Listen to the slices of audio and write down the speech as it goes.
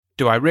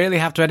Do I really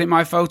have to edit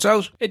my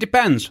photos? It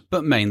depends,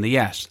 but mainly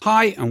yes.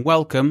 Hi and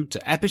welcome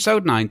to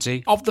episode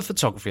 90 of the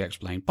Photography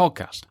Explained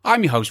podcast.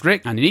 I'm your host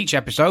Rick, and in each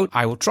episode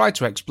I will try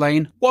to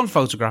explain one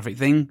photographic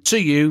thing to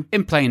you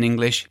in plain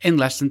English in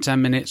less than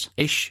 10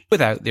 minutes-ish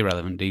without the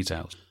irrelevant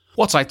details.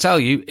 What I tell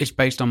you is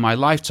based on my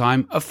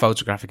lifetime of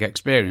photographic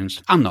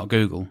experience and not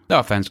Google. No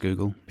offense,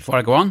 Google. Before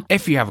I go on,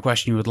 if you have a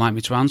question you would like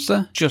me to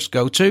answer, just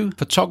go to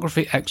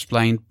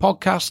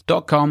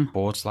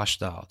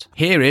photographyexplainedpodcast.com/start.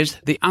 Here is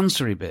the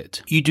answery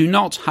bit. You do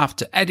not have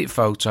to edit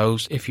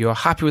photos if you are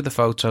happy with the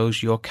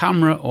photos your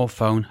camera or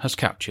phone has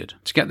captured.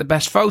 To get the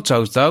best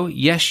photos though,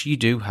 yes, you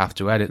do have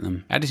to edit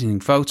them. Editing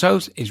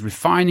photos is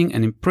refining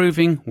and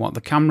improving what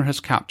the camera has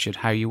captured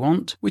how you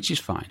want, which is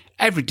fine.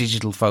 Every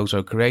digital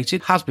photo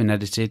created has been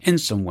edited in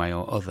some way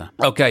or other.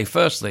 Okay,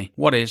 firstly,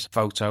 what is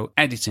photo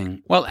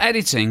editing? Well,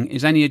 editing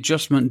is any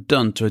adjustment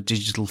done to a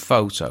digital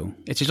photo.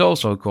 It is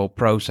also called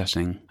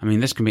processing.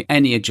 This can be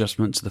any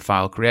adjustment to the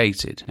file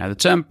created. Now, the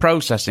term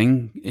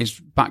processing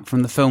is back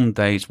from the film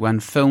days when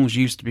films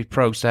used to be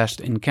processed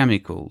in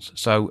chemicals.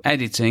 So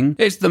editing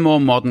is the more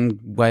modern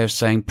way of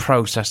saying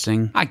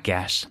processing, I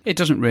guess. It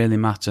doesn't really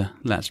matter.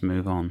 Let's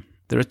move on.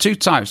 There are two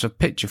types of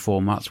picture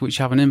formats which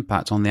have an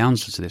impact on the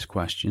answer to this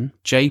question,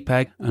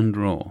 JPEG and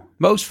RAW.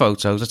 Most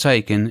photos are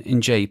taken in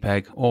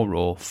JPEG or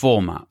RAW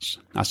formats.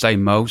 I say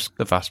most,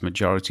 the vast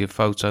majority of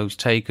photos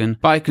taken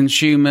by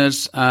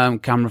consumers,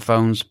 camera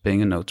phones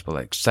being a notable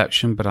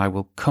exception, but I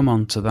will come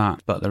on to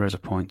that, but there is a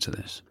point to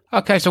this.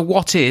 Okay, so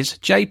what is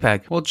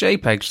JPEG? Well,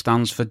 JPEG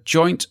stands for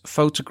Joint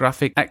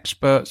Photographic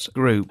Experts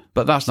Group,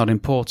 but that's not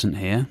important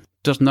here.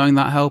 Does knowing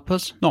that help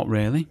us? Not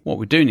really. What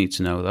we do need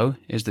to know, though,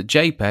 is that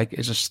JPEG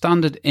is a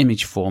standard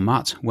image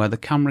format where the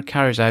camera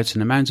carries out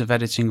an amount of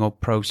editing or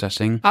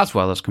processing as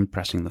well as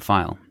compressing the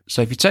file.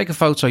 So if you take a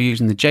photo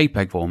using the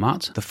JPEG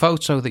format, the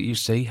photo that you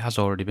see has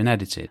already been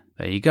edited.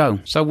 There you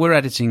go. So we're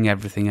editing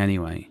everything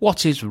anyway.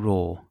 What is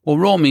RAW? Well,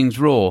 RAW means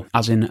raw,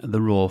 as in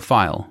the raw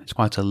file. It's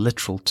quite a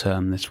literal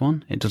term, this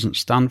one. It doesn't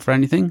stand for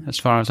anything, as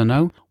far as I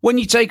know. When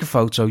you take a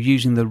photo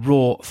using the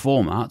RAW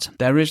format,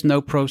 there is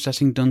no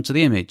processing done to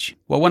the image.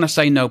 Well, when I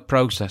say no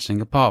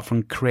processing, apart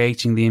from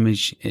creating the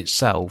image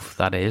itself,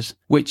 that is,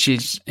 which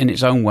is in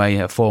its own way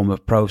a form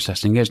of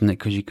processing, isn't it?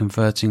 Because you're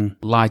converting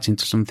light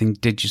into something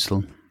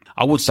digital.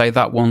 I would say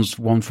that one's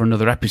one for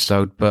another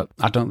episode, but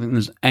I don't think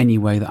there's any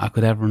way that I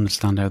could ever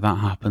understand how that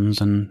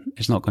happens, and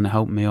it's not going to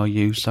help me or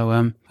you.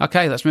 So,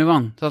 okay, let's move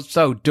on.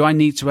 So, do I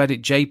need to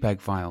edit JPEG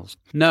files?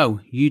 No,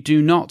 you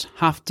do not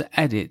have to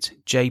edit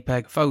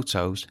JPEG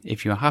photos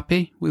if you're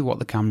happy with what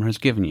the camera has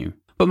given you.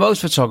 But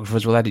most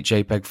photographers will edit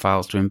JPEG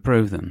files to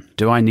improve them.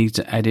 Do I need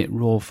to edit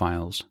RAW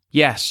files?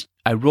 Yes.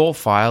 A RAW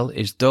file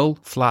is dull,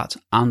 flat,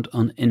 and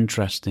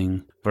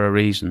uninteresting for a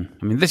reason.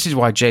 This is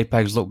why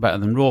JPEGs look better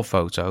than RAW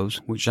photos,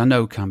 which I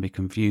know can be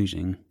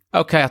confusing.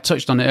 Okay, I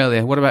touched on it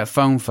earlier. What about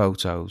phone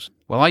photos?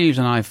 Well, I use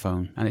an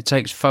iPhone, and it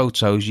takes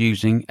photos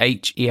using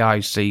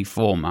HEIC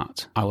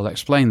format. I will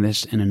explain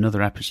this in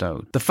another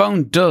episode. The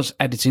phone does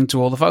editing to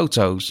all the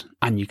photos,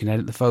 and you can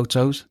edit the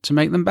photos to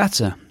make them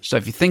better. So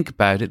if you think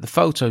about it, the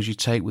photos you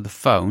take with the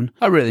phone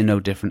are really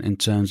no different in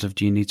terms of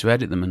do you need to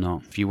edit them or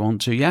not. If you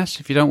want to, yes.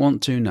 If you don't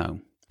want to,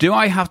 no. Do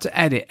I have to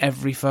edit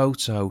every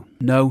photo?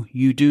 No,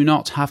 you do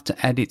not have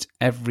to edit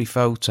every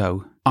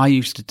photo. I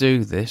used to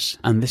do this,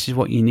 and this is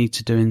what you need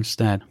to do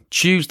instead.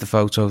 Choose the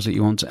photos that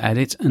you want to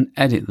edit and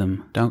edit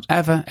them. Don't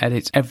ever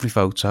edit every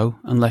photo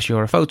unless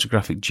you're a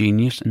photographic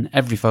genius and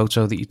every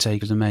photo that you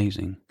take is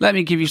amazing. Let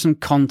me give you some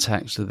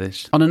context to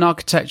this. On an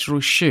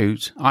architectural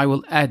shoot, I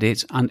will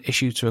edit and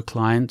issue to a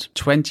client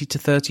 20 to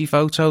 30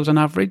 photos on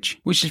average,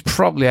 which is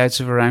probably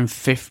out of around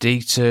 50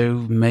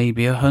 to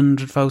maybe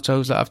 100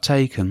 photos that I've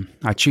taken.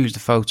 I choose the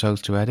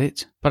photos to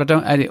edit, but I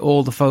don't edit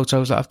all the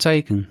photos that I've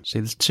taken. See,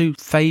 there's two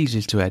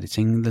phases to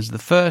editing. There's the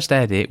first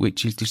edit,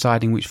 which is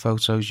deciding which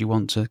photos you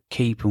want to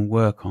keep and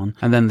work on,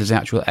 and then there's the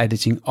actual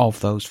editing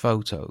of those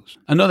photos.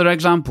 Another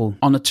example,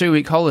 on a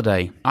 2-week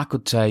holiday, I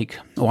could take,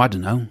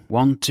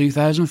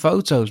 2,000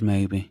 photos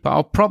maybe, but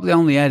I'll probably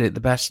only edit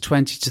the best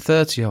 20 to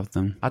 30 of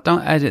them. I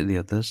don't edit the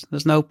others.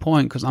 There's no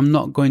point because I'm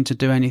not going to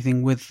do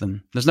anything with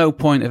them. There's no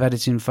point of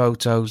editing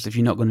photos if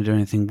you're not going to do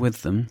anything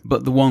with them,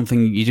 but the one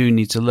thing you do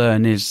need to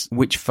learn is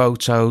which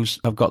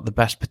photos have got the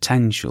best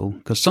potential,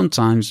 because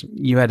sometimes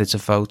you edit a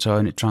photo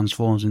and it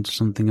transforms into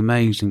something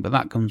amazing, but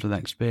that comes with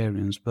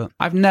experience. But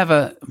I've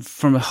never,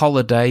 from a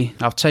holiday,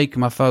 I've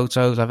taken my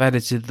photos, I've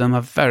edited them,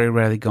 I've very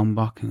rarely gone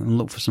back and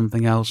looked for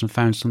something else and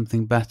found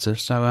something better.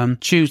 So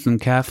choose them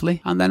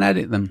carefully and then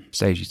edit them.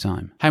 Saves you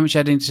time. How much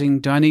editing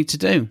do I need to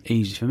do?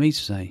 Easy for me to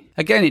say.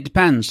 Again, it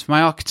depends. For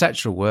my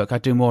architectural work, I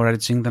do more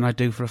editing than I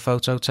do for a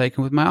photo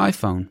taken with my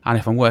iPhone. And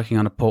if I'm working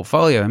on a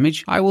portfolio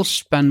image, I will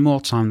spend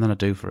more time than I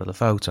do for other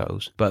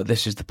photos. But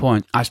this is the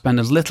point. I spend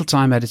as little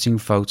time editing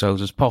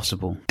photos as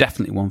possible.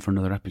 Definitely one for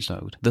another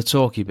episode. The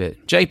talky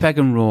bit. JPEG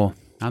and RAW.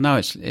 I know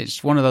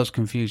it's one of those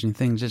confusing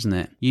things, isn't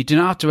it? You do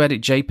not have to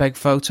edit JPEG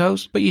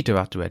photos, but you do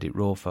have to edit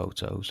RAW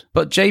photos.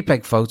 But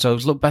JPEG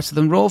photos look better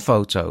than RAW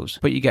photos,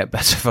 but you get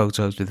better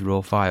photos with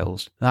RAW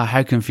files.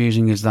 How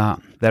confusing is that?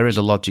 There is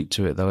a logic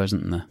to it though,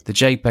 isn't there? The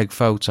JPEG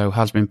photo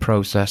has been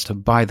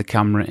processed by the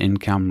camera in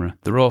camera.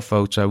 The RAW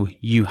photo,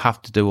 you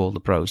have to do all the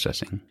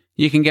processing.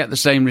 You can get the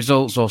same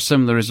results or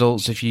similar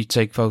results if you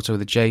take a photo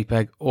with a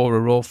JPEG or a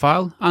RAW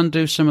file and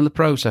do similar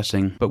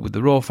processing. But with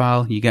the RAW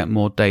file, you get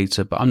more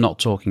data. But I'm not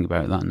talking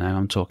about that now.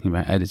 I'm talking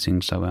about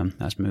editing. So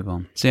let's move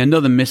on. See,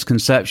 another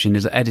misconception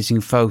is that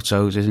editing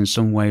photos is in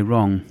some way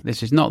wrong.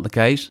 This is not the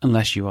case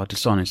unless you are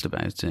dishonest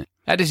about it.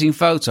 Editing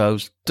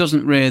photos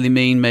doesn't really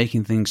mean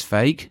making things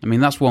fake. I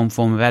mean, that's one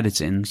form of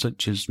editing,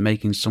 such as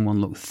making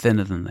someone look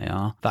thinner than they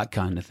are, that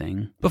kind of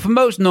thing. But for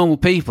most normal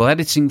people,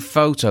 editing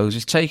photos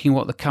is taking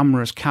what the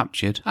camera has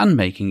captured and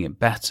making it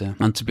better.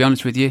 And to be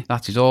honest with you,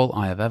 that is all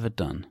I have ever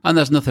done. And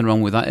there's nothing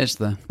wrong with that, is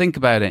there? Think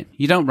about it.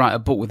 You don't write a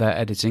book without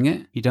editing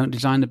it. You don't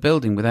design a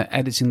building without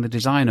editing the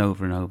design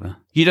over and over.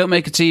 You don't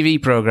make a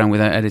TV program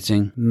without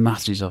editing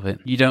masses of it.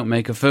 You don't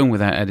make a film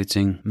without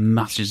editing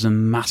masses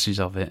and masses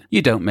of it.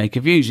 You don't make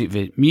a music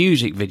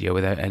video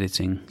without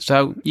editing.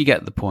 So you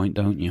get the point,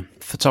 don't you?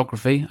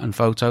 Photography and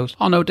photos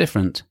are no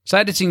different. So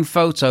editing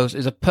photos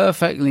is a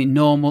perfectly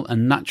normal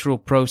and natural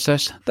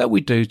process that we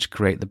do to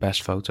create the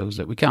best photos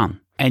that we can.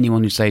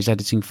 Anyone who says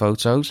editing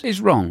photos is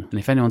wrong. And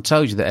if anyone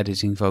tells you that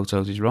editing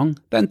photos is wrong,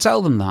 then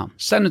tell them that.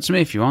 Send them to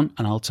me if you want,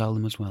 and I'll tell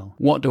them as well.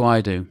 What do?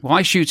 Well,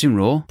 I shoot in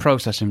RAW,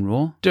 process in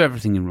RAW, do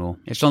everything in RAW.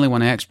 It's only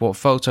when I export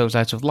photos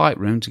out of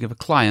Lightroom to give a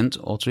client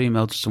or to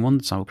email to someone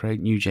that I will create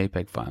new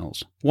JPEG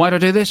files. Why do I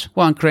do this?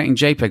 Well, I'm creating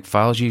JPEG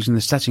files using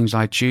the settings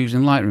I choose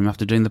in Lightroom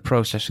after doing the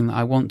processing that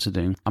I want to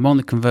do. I'm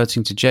only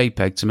converting to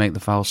JPEG to make the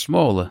files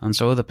smaller, and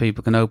so other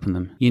people can open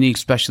them. You need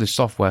specialist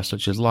software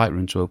such as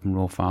Lightroom to open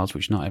RAW files,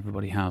 which not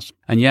everybody has.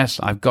 And yes,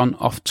 I've gone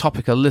off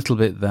topic a little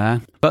bit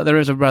there, but there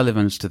is a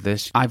relevance to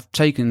this. I've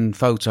taken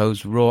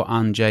photos, RAW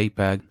and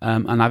JPEG,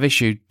 and I've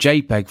issued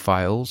JPEG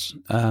files,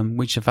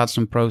 which have had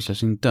some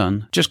processing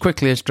done, just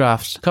quickly as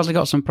drafts. Because I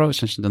got some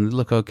processing done, they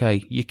look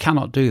okay. You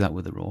cannot do that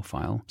with a RAW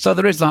file. So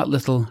there is that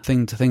little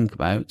thing to think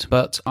about,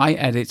 but I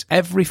edit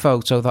every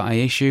photo that I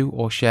issue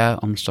or share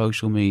on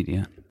social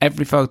media.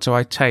 Every photo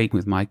I take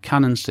with my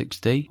Canon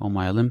 6D or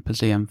my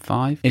Olympus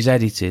EM5 is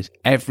edited.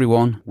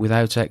 Everyone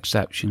without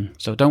exception.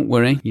 So don't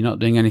worry, you're not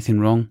doing anything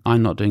wrong.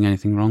 I'm not doing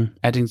anything wrong.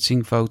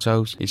 Editing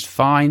photos is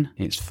fine.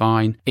 It's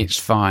fine. It's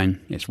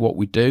fine. It's what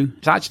we do.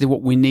 It's actually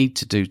what we need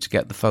to do to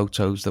get the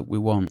photos that we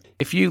want.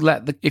 If you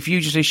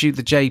just issue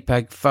the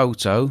JPEG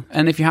photo,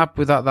 and if you're happy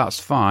with that, that's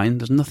fine.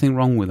 There's nothing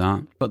wrong with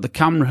that. But the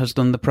camera has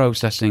done the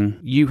processing.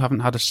 You haven't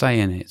had a say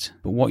in it.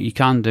 But what you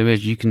can do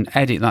is you can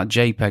edit that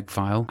JPEG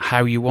file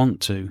how you want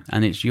to.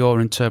 And it's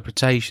your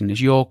interpretation, it's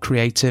your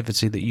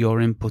creativity that you're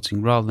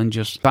inputting rather than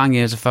just bang,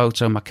 here's a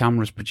photo my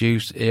camera's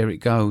produced, here it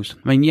goes.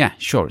 I mean, yeah,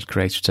 sure, it's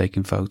creative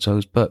taking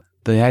photos, but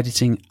the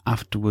editing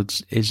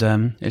afterwards is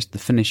it's the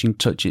finishing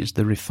touch, it's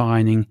the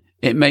refining.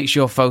 It makes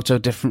your photo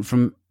different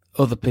from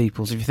other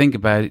people's. If you think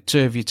about it,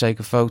 two of you take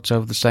a photo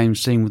of the same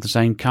scene with the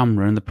same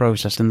camera and the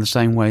process in the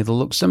same way, they'll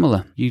look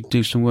similar. You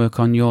do some work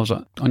on yours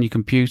on your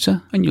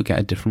computer and you'll get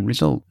a different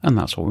result. And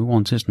that's what we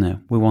want, isn't it?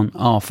 We want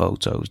our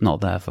photos,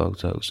 not their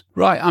photos.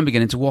 Right, I'm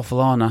beginning to waffle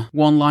on a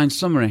one-line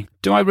summary.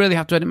 Do I really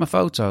have to edit my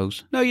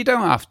photos? No, you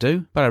don't have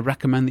to, but I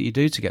recommend that you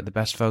do to get the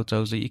best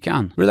photos that you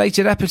can.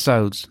 Related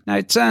episodes. Now,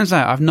 it turns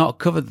out I've not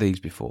covered these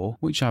before,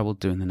 which I will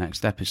do in the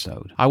next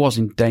episode. I was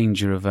in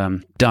danger of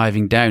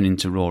diving down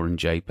into RAW and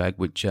JPEG,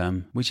 which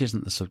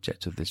isn't the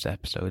subject of this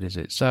episode, is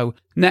it? So,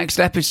 next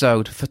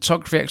episode,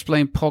 Photography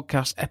Explained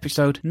Podcast,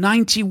 episode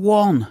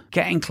 91.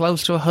 Getting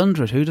close to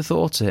 100, who'd have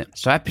thought it?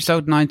 So,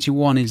 episode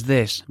 91 is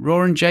this.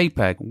 RAW and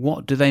JPEG,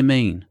 what do they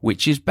mean?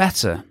 Which is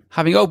better?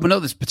 Having opened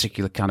up this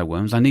particular can of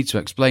worms, I need to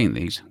explain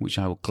these, which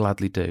I will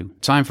gladly do.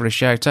 Time for a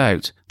shout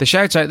out. The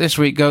shout out this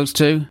week goes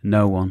to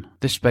no one.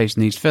 This space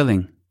needs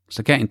filling.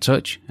 So get in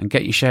touch and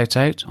get your shout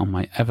out on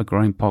my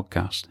ever-growing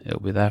podcast.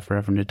 It'll be there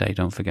forever and a day,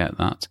 don't forget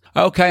that.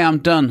 Okay, I'm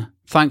done.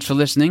 Thanks for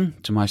listening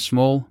to my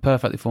small,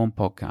 perfectly formed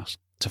podcast.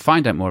 To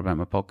find out more about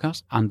my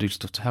podcast and do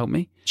stuff to help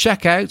me,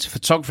 check out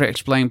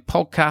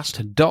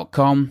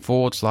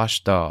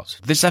photographyexplainedpodcast.com/start.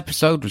 This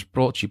episode was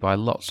brought to you by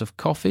lots of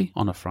coffee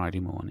on a Friday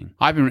morning.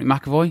 I've been Rick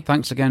McAvoy.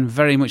 Thanks again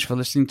very much for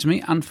listening to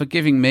me and for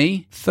giving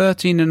me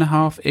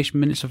 13.5-ish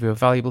minutes of your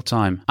valuable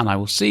time. And I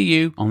will see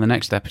you on the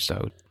next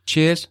episode.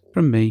 Cheers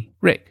from me,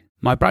 Rick.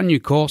 My brand new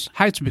course,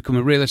 How to Become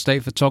a Real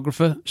Estate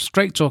Photographer,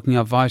 straight talking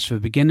advice for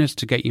beginners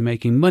to get you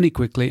making money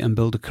quickly and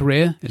build a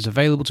career, is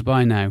available to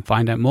buy now.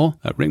 Find out more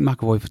at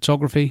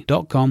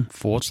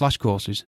rickmcavoyphotography.com/courses.